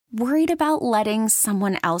Worried about letting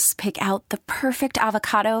someone else pick out the perfect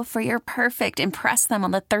avocado for your perfect impress them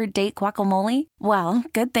on the third date guacamole? Well,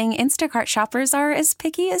 good thing Instacart shoppers are as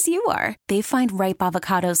picky as you are. They find ripe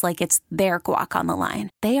avocados like it's their guac on the line.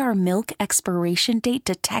 They are milk expiration date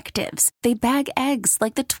detectives. They bag eggs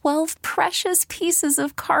like the 12 precious pieces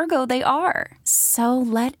of cargo they are. So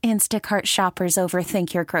let Instacart shoppers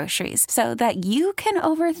overthink your groceries so that you can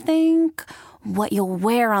overthink what you'll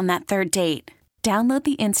wear on that third date. Download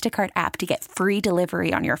the Instacart app to get free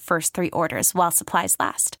delivery on your first 3 orders while supplies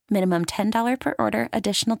last. Minimum $10 per order.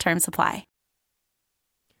 Additional terms apply.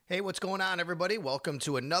 Hey, what's going on, everybody? Welcome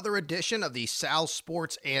to another edition of the Sal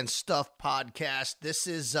Sports and Stuff podcast. This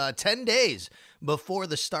is 10 days before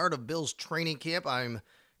the start of Bills training camp. I'm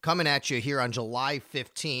coming at you here on July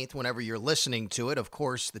 15th, whenever you're listening to it. Of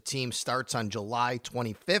course, the team starts on July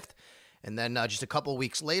 25th. And then just a couple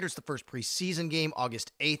weeks later, it's the first preseason game,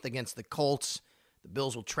 August 8th against the Colts. The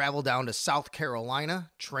Bills will travel down to South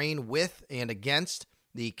Carolina, train with and against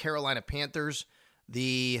the Carolina Panthers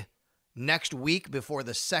the next week before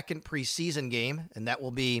the second preseason game, and that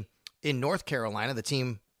will be in North Carolina.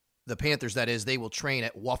 The Panthers, that is, they will train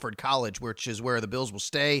at Wofford College, which is where the Bills will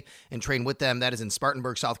stay and train with them. That is in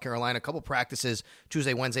Spartanburg, South Carolina. A couple practices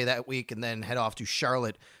Tuesday, Wednesday that week, and then head off to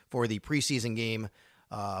Charlotte for the preseason game,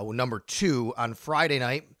 number 2 on Friday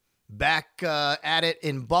night. Back at it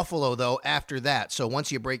in Buffalo, though, after that. So once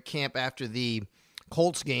you break camp after the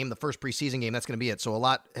Colts game, the first preseason game, that's going to be it. So a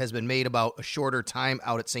lot has been made about a shorter time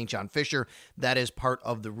out at St. John Fisher. That is part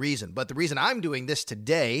of the reason. But the reason I'm doing this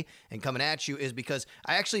today and coming at you is because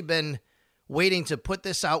I actually been waiting to put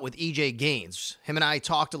this out with EJ Gaines. Him and I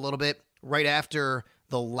talked a little bit right after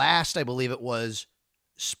the last, I believe it was,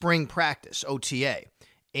 spring practice, OTA.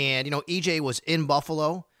 And, EJ was in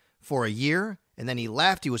Buffalo for a year. And then he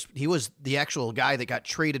left. He was the actual guy that got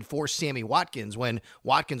traded for Sammy Watkins when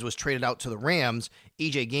Watkins was traded out to the Rams.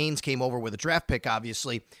 EJ Gaines came over with a draft pick,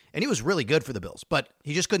 obviously, and he was really good for the Bills, but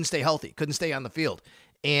he just couldn't stay healthy, couldn't stay on the field.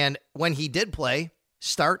 And when he did play,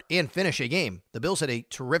 start and finish a game, the Bills had a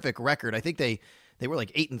terrific record. I think they were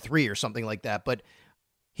like 8-3 or something like that, but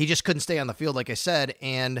he just couldn't stay on the field, like I said,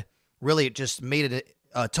 and really it just made it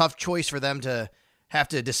a tough choice for them to have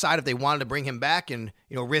to decide if they wanted to bring him back and,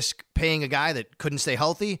 risk paying a guy that couldn't stay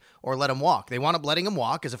healthy or let him walk. They wound up letting him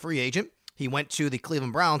walk as a free agent. He went to the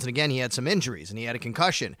Cleveland Browns, and again, he had some injuries, and he had a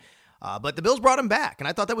concussion. But the Bills brought him back, and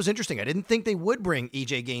I thought that was interesting. I didn't think they would bring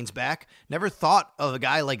EJ Gaines back. Never thought of a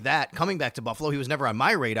guy like that coming back to Buffalo. He was never on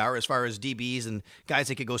my radar as far as DBs and guys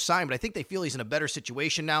they could go sign, but I think they feel he's in a better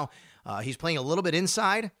situation now. He's playing a little bit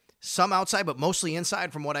inside, some outside, but mostly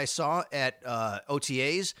inside from what I saw at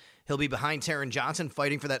OTAs. He'll be behind Taron Johnson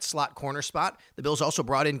fighting for that slot corner spot. The Bills also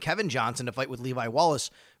brought in Kevin Johnson to fight with Levi Wallace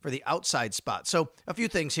for the outside spot. So a few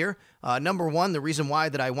things here. Number one, the reason why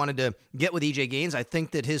that I wanted to get with EJ Gaines, I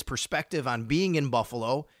think that his perspective on being in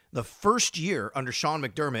Buffalo the first year under Sean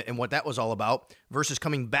McDermott and what that was all about versus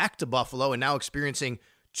coming back to Buffalo and now experiencing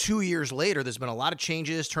 2 years later, there's been a lot of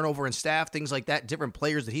changes, turnover in staff, things like that, different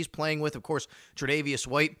players that he's playing with. Of course, Tre'Davious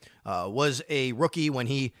White was a rookie when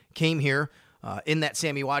he came here. In that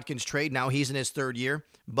Sammy Watkins trade. Now he's in his third year.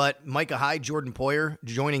 But Micah Hyde, Jordan Poyer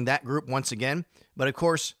joining that group once again. But of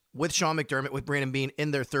course, with Sean McDermott, with Brandon Beane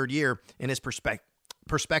in their third year, in his perspective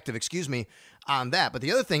on that. But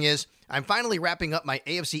the other thing is, I'm finally wrapping up my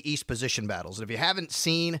AFC East position battles. And if you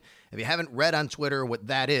haven't read on Twitter what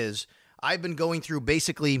that is, I've been going through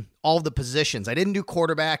basically all the positions. I didn't do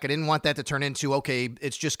quarterback. I didn't want that to turn into, okay,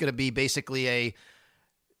 it's just going to be basically a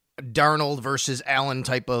Darnold versus Allen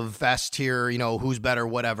type of fast here, who's better,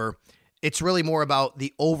 whatever. It's really more about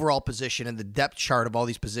the overall position and the depth chart of all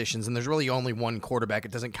these positions, and there's really only one quarterback.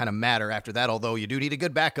 It doesn't kind of matter after that, although you do need a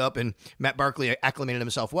good backup, and Matt Barkley acclimated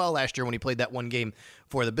himself well last year when he played that one game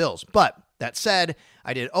for the Bills. But that said,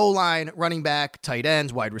 I did O-line, running back, tight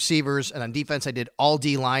ends, wide receivers, and on defense, I did all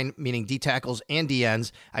D-line, meaning D tackles and D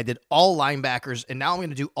ends. I did all linebackers, and now I'm going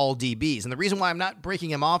to do all DBs. And the reason why I'm not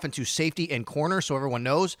breaking them off into safety and corner, so everyone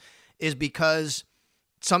knows, is because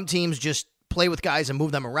some teams just play with guys and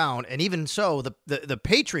move them around. And even so, the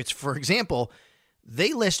Patriots, for example,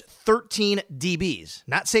 they list 13 DBs,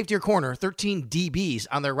 not safety or corner, 13 DBs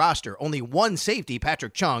on their roster. Only one safety,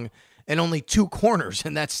 Patrick Chung, and only 2 corners,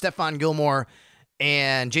 and that's Stephon Gilmore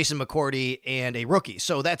and Jason McCourty and a rookie.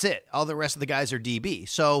 So that's it. All the rest of the guys are DB.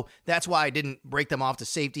 So that's why I didn't break them off to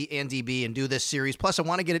safety and DB and do this series. Plus, I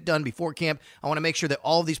want to get it done before camp. I want to make sure that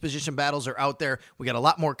all of these position battles are out there. We got a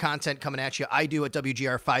lot more content coming at you. I do at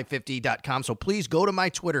WGR550.com. So please go to my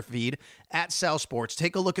Twitter feed at Sal Sports.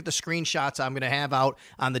 Take a look at the screenshots I'm going to have out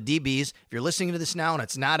on the DBs. If you're listening to this now and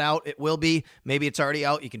it's not out, it will be. Maybe it's already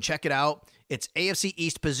out. You can check it out. It's AFC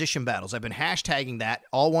East position battles. I've been hashtagging that,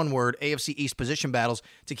 all one word, AFC East position battles,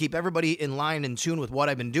 to keep everybody in line and tune with what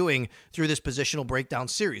I've been doing through this positional breakdown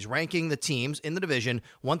series, ranking the teams in the division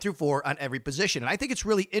 1 through 4 on every position. And I think it's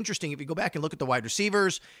really interesting if you go back and look at the wide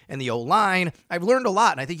receivers and the O-line. I've learned a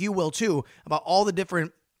lot, and I think you will too, about all the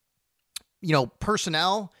different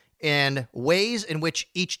personnel and ways in which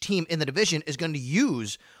each team in the division is going to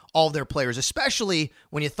use all of their players, especially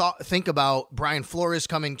when you think about Brian Flores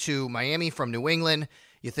coming to Miami from New England.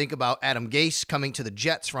 You think about Adam Gase coming to the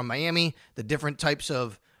Jets from Miami, the different types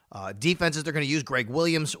of defenses they're going to use, Greg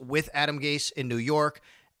Williams with Adam Gase in New York.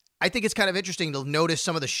 I think it's kind of interesting to notice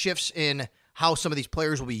some of the shifts in how some of these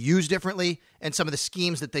players will be used differently and some of the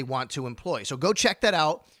schemes that they want to employ. So go check that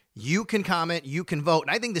out. You can comment, you can vote.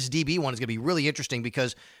 And I think this DB one is going to be really interesting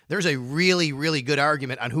because there's a really, really good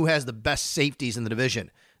argument on who has the best safeties in the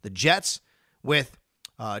division. The Jets with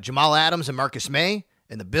Jamal Adams and Marcus May,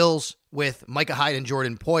 and the Bills with Micah Hyde and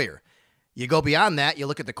Jordan Poyer. You go beyond that, you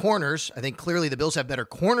look at the corners. I think clearly the Bills have better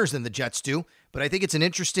corners than the Jets do, but I think it's an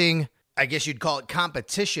interesting, I guess you'd call it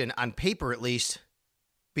competition on paper at least,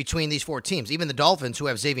 between these 4 teams. Even the Dolphins, who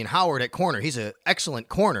have Xavier Howard at corner, he's an excellent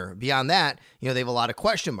corner. Beyond that, they have a lot of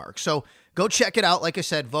question marks. So go check it out. Like I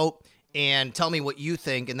said, vote and tell me what you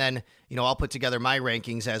think. And then, I'll put together my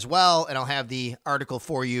rankings as well. And I'll have the article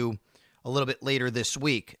for you a little bit later this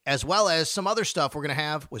week, as well as some other stuff we're going to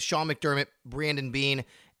have with Sean McDermott, Brandon Beane,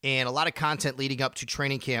 and a lot of content leading up to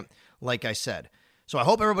training camp, like I said. So I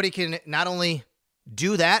hope everybody can not only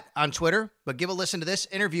do that on Twitter, but give a listen to this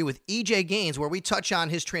interview with E.J. Gaines, where we touch on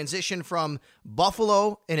his transition from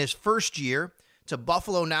Buffalo in his first year to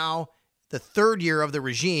Buffalo now, the third year of the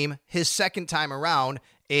regime, his second time around,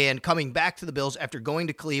 and coming back to the Bills after going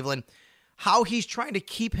to Cleveland, how he's trying to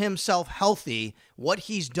keep himself healthy, what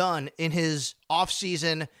he's done in his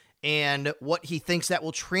offseason, and what he thinks that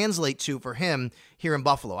will translate to for him here in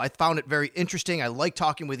Buffalo. I found it very interesting. I like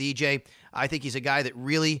talking with EJ. I think he's a guy that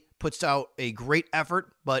really puts out a great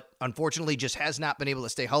effort, but unfortunately just has not been able to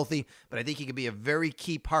stay healthy. But I think he could be a very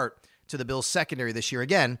key part to the Bills secondary this year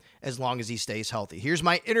again, as long as he stays healthy. Here's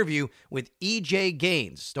my interview with EJ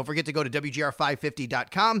Gaines. Don't forget to go to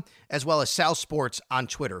WGR550.com as well as Sal Sports on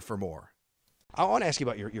Twitter for more. I want to ask you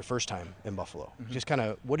about your first time in Buffalo. Mm-hmm. Just kind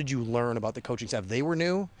of, what did you learn about the coaching staff? They were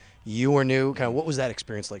new, you were new. Kind of, what was that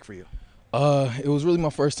experience like for you? It was really my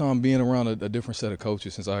first time being around a different set of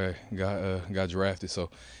coaches since I got drafted. So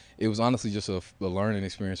it was honestly just a learning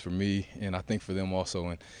experience for me, and I think for them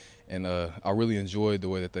also. And I really enjoyed the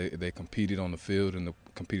way that they competed on the field and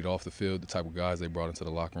competed off the field, the type of guys they brought into the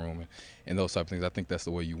locker room, and those type of things. I think that's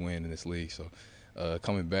the way you win in this league. So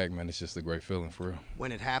coming back, man, it's just a great feeling for real.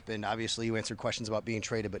 When it happened, obviously you answered questions about being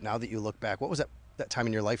traded, but now that you look back, what was that time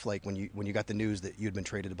in your life like when you got the news that you'd been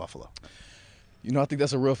traded to Buffalo? I think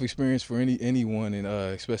that's a rough experience for anyone, and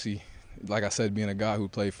especially, like I said, being a guy who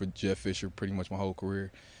played for Jeff Fisher pretty much my whole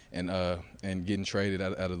career, and getting traded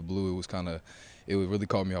out of the blue, it really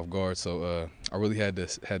caught me off guard. So I really had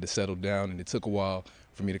to settle down, and it took a while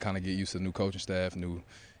for me to kind of get used to the new coaching staff, new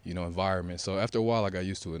environment. So after a while, I got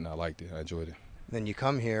used to it, and I liked it. I enjoyed it. Then you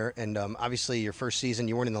come here, and obviously your first season,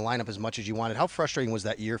 you weren't in the lineup as much as you wanted. How frustrating was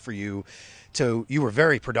that year for you? You were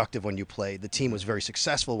very productive when you played. The team was very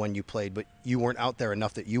successful when you played, but you weren't out there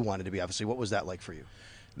enough that you wanted to be, obviously. What was that like for you?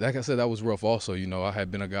 Like I said, that was rough also. I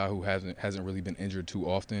had been a guy who hasn't really been injured too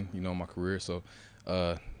often, in my career. So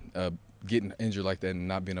getting injured like that and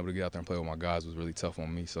not being able to get out there and play with my guys was really tough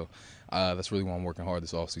on me. So that's really why I'm working hard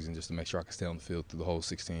this offseason, just to make sure I can stay on the field through the whole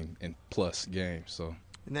 16 and plus games. So.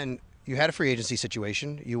 And then you had a free agency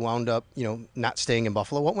situation. You wound up, not staying in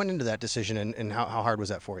Buffalo. What went into that decision, and how hard was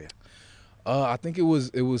that for you? I think it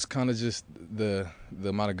was kind of just the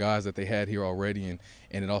amount of guys that they had here already,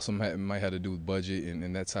 and it also might have to do with budget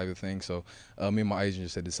and that type of thing. So me and my agent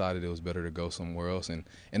just had decided it was better to go somewhere else,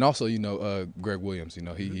 and also Greg Williams,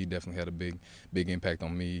 he definitely had a big impact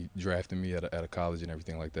on me, drafting me at a college and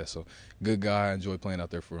everything like that. So good guy, I enjoyed playing out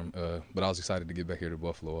there for him. But I was excited to get back here to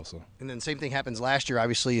Buffalo also. And then same thing happens last year.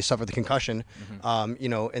 Obviously you suffered the concussion,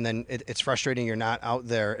 and then it's frustrating you're not out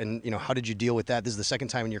there. And how did you deal with that? This is the second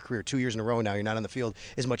time in your career, 2 years in a row now, you're not on the field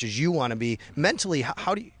as much as you want to be. Mentally,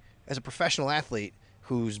 how do you, as a professional athlete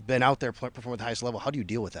who's been out there performing at the highest level, how do you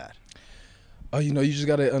deal with that? You just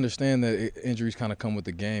got to understand that injuries kind of come with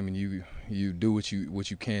the game, and you do what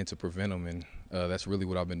you can to prevent them, and that's really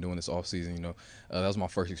what I've been doing this offseason. That was my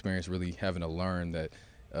first experience really having to learn that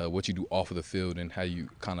what you do off of the field and how you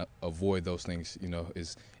kind of avoid those things,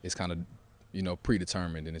 is kind of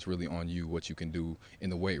predetermined, and it's really on you what you can do in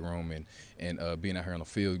the weight room and being out here on the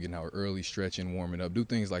field, getting out early, stretching, warming up, do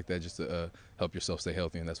things like that just to help yourself stay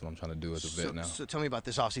healthy, and that's what I'm trying to do as a vet now. So tell me about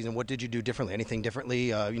this offseason. What did you do differently? Anything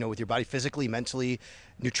differently, with your body physically, mentally,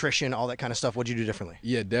 nutrition, all that kind of stuff? What did you do differently?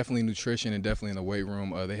 Yeah, definitely nutrition and definitely in the weight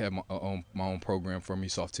room. They have my own program for me,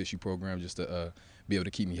 soft tissue program, just to be able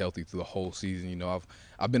to keep me healthy through the whole season.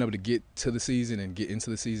 I've been able to get to the season and get into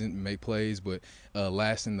the season, make plays, but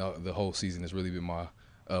lasting the whole season has really been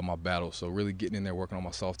my battle. So really getting in there, working on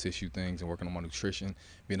my soft tissue things and working on my nutrition,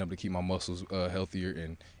 being able to keep my muscles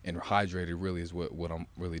healthier and hydrated really is what I'm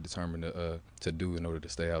really determined to do in order to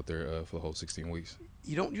stay out there for the whole 16 weeks.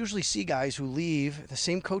 You don't usually see guys who leave, the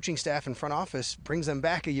same coaching staff and front office brings them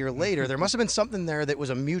back a year later. There must have been something there that was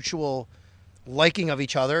a mutual liking of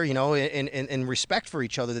each other, and respect for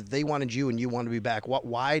each other, that they wanted you and you wanted to be back.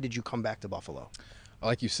 Why did you come back to Buffalo?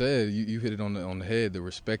 Like you said, you hit it on the head. The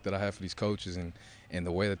respect that I have for these coaches and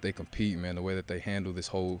the way that they compete, man, the way that they handle this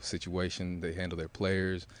whole situation, they handle their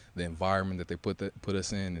players, the environment that they put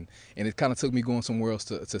us in, and it kind of took me going somewhere else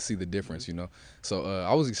to see the difference, So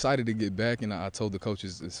I was excited to get back, and I told the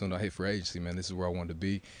coaches as soon as I hit free agency, man, this is where I wanted to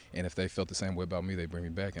be, and if they felt the same way about me, they bring me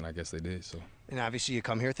back, and I guess they did. So. And obviously you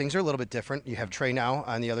come here, things are a little bit different. You have Trey now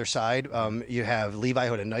on the other side. You have Levi,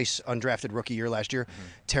 who had a nice undrafted rookie year last year,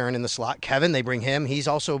 Taron in the slot. Kevin, they bring him. He's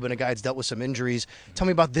also been a guy that's dealt with some injuries. Tell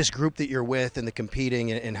me about this group that you're with and the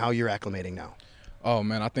competing and how you're acclimating now. Oh,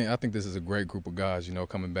 man, I think this is a great group of guys,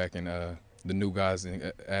 coming back and the new guys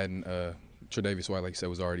and adding Tre'Davious White, like you said,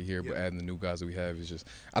 was already here, but adding the new guys that we have is just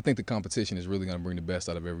 – I think the competition is really going to bring the best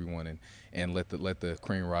out of everyone and let the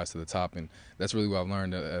cream rise to the top. And that's really what I've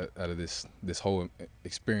learned out of this whole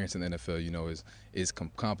experience in the NFL, is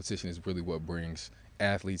competition is really what brings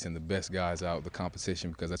athletes and the best guys out, the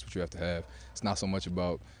competition, because that's what you have to have. It's not so much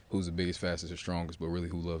about who's the biggest, fastest, or strongest, but really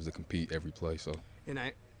who loves to compete every play. So. And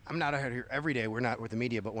I'm not out here every day. We're not with the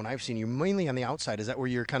media, but when I've seen you mainly on the outside, is that where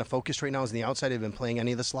you're kind of focused right now? Is the outside? Have you been playing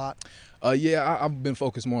any of the slot? Yeah, I've been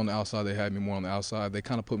focused more on the outside. They had me more on the outside. They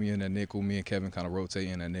kind of put me in that nickel. Me and Kevin kind of rotate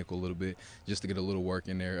in that nickel a little bit just to get a little work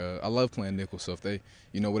in there. I love playing nickel, so if they,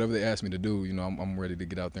 whatever they ask me to do, I'm ready to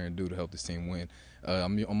get out there and do to help this team win.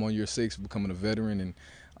 I'm on year 6, becoming a veteran, and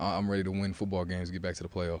I'm ready to win football games, get back to the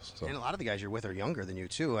playoffs. So. And a lot of the guys you're with are younger than you,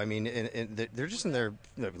 too. I mean, and they're just in their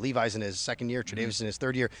Levi's in his second year, Tre'Davious in his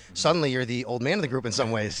third year. Suddenly you're the old man of the group in some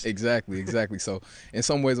ways. Exactly. So in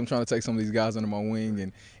some ways I'm trying to take some of these guys under my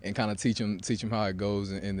wing and kind of teach them how it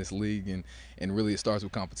goes in this league. And really it starts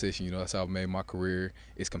with competition. That's how I've made my career,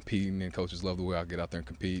 is competing, and coaches love the way I get out there and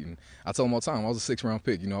compete. And I tell them all the time, I was a 6th-round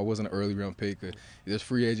pick. I wasn't an early round pick. There's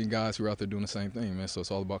free agent guys who are out there doing the same thing, man. So it's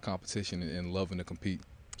all about competition and loving to compete.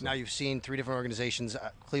 Now you've seen 3 different organizations.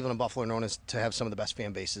 Cleveland and Buffalo are known as to have some of the best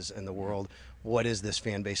fan bases in the world. What is this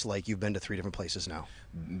fan base like? You've been to 3 different places now.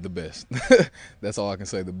 The best. That's all I can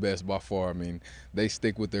say. The best by far. I mean, they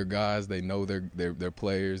stick with their guys. They know their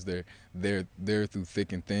players. They're through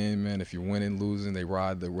thick and thin, man. If you're winning, losing, they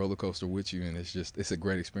ride the roller coaster with you, and it's a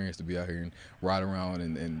great experience to be out here and ride around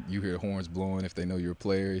and you hear horns blowing if they know you're a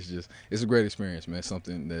player. It's a great experience, man.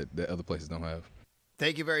 Something that other places don't have.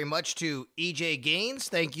 Thank you very much to EJ Gaines.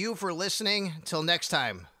 Thank you for listening. Till next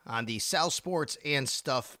time on the Sal Sports and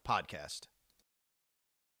Stuff podcast.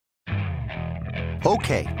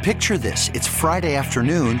 Okay, picture this. It's Friday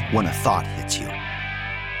afternoon when a thought hits you.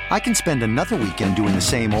 I can spend another weekend doing the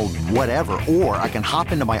same old whatever, or I can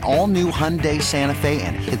hop into my all-new Hyundai Santa Fe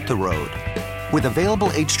and hit the road. With available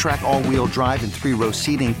H-Track all-wheel drive and 3-row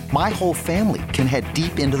seating, my whole family can head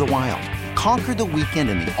deep into the wild. Conquer the weekend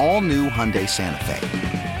in the all-new Hyundai Santa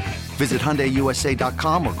Fe. Visit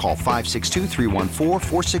HyundaiUSA.com or call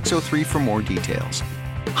 562-314-4603 for more details.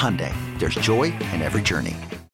 Hyundai, there's joy in every journey.